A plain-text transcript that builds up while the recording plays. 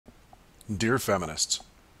Dear feminists,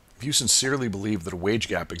 if you sincerely believe that a wage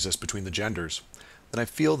gap exists between the genders, then I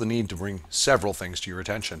feel the need to bring several things to your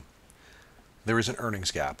attention. There is an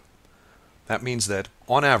earnings gap. That means that,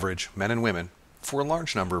 on average, men and women, for a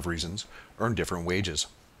large number of reasons, earn different wages.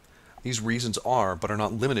 These reasons are, but are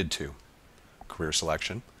not limited to, career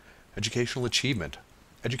selection, educational achievement,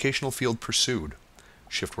 educational field pursued,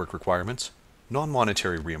 shift work requirements,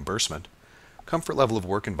 non-monetary reimbursement, comfort level of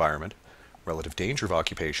work environment, relative danger of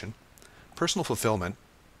occupation, personal fulfillment,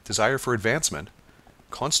 desire for advancement,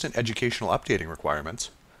 constant educational updating requirements,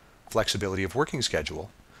 flexibility of working schedule,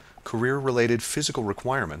 career-related physical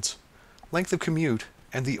requirements, length of commute,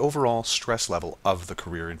 and the overall stress level of the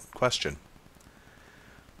career in question.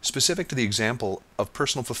 Specific to the example of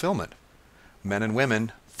personal fulfillment, men and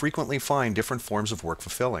women frequently find different forms of work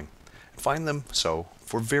fulfilling, and find them so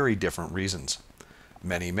for very different reasons.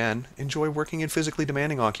 Many men enjoy working in physically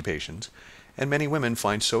demanding occupations, and many women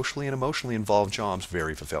find socially and emotionally involved jobs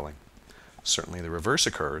very fulfilling. Certainly the reverse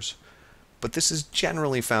occurs, but this is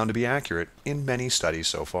generally found to be accurate in many studies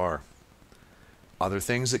so far. Other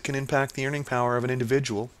things that can impact the earning power of an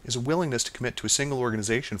individual is a willingness to commit to a single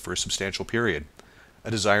organization for a substantial period,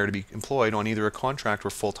 a desire to be employed on either a contract or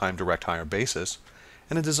full-time direct hire basis,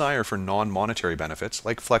 and a desire for non-monetary benefits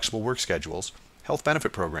like flexible work schedules, health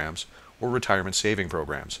benefit programs, or retirement saving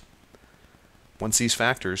programs. Once these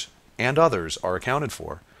factors and others are accounted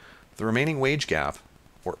for, the remaining wage gap,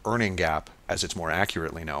 or earning gap as it's more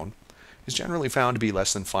accurately known, is generally found to be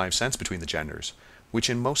less than 5 cents between the genders, which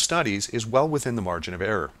in most studies is well within the margin of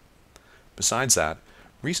error. Besides that,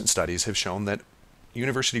 recent studies have shown that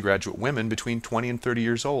university graduate women between 20 and 30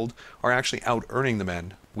 years old are actually out-earning the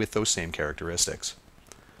men with those same characteristics.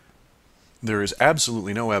 There is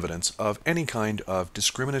absolutely no evidence of any kind of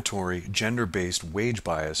discriminatory, gender-based wage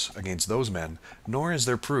bias against those men, nor is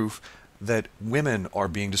there proof that women are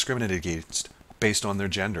being discriminated against based on their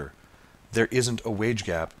gender. There isn't a wage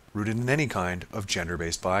gap rooted in any kind of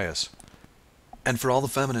gender-based bias. And for all the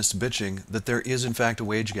feminists bitching that there is in fact a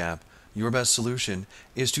wage gap, your best solution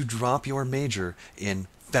is to drop your major in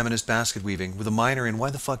feminist basket weaving with a minor in why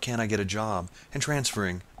the fuck can't I get a job and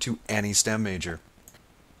transferring to any STEM major.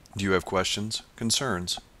 Do you have questions,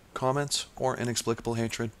 concerns, comments, or inexplicable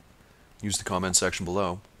hatred? Use the comment section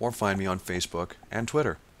below, or find me on Facebook and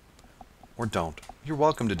Twitter. Or don't. You're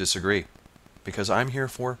welcome to disagree, because I'm here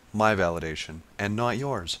for my validation and not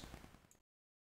yours.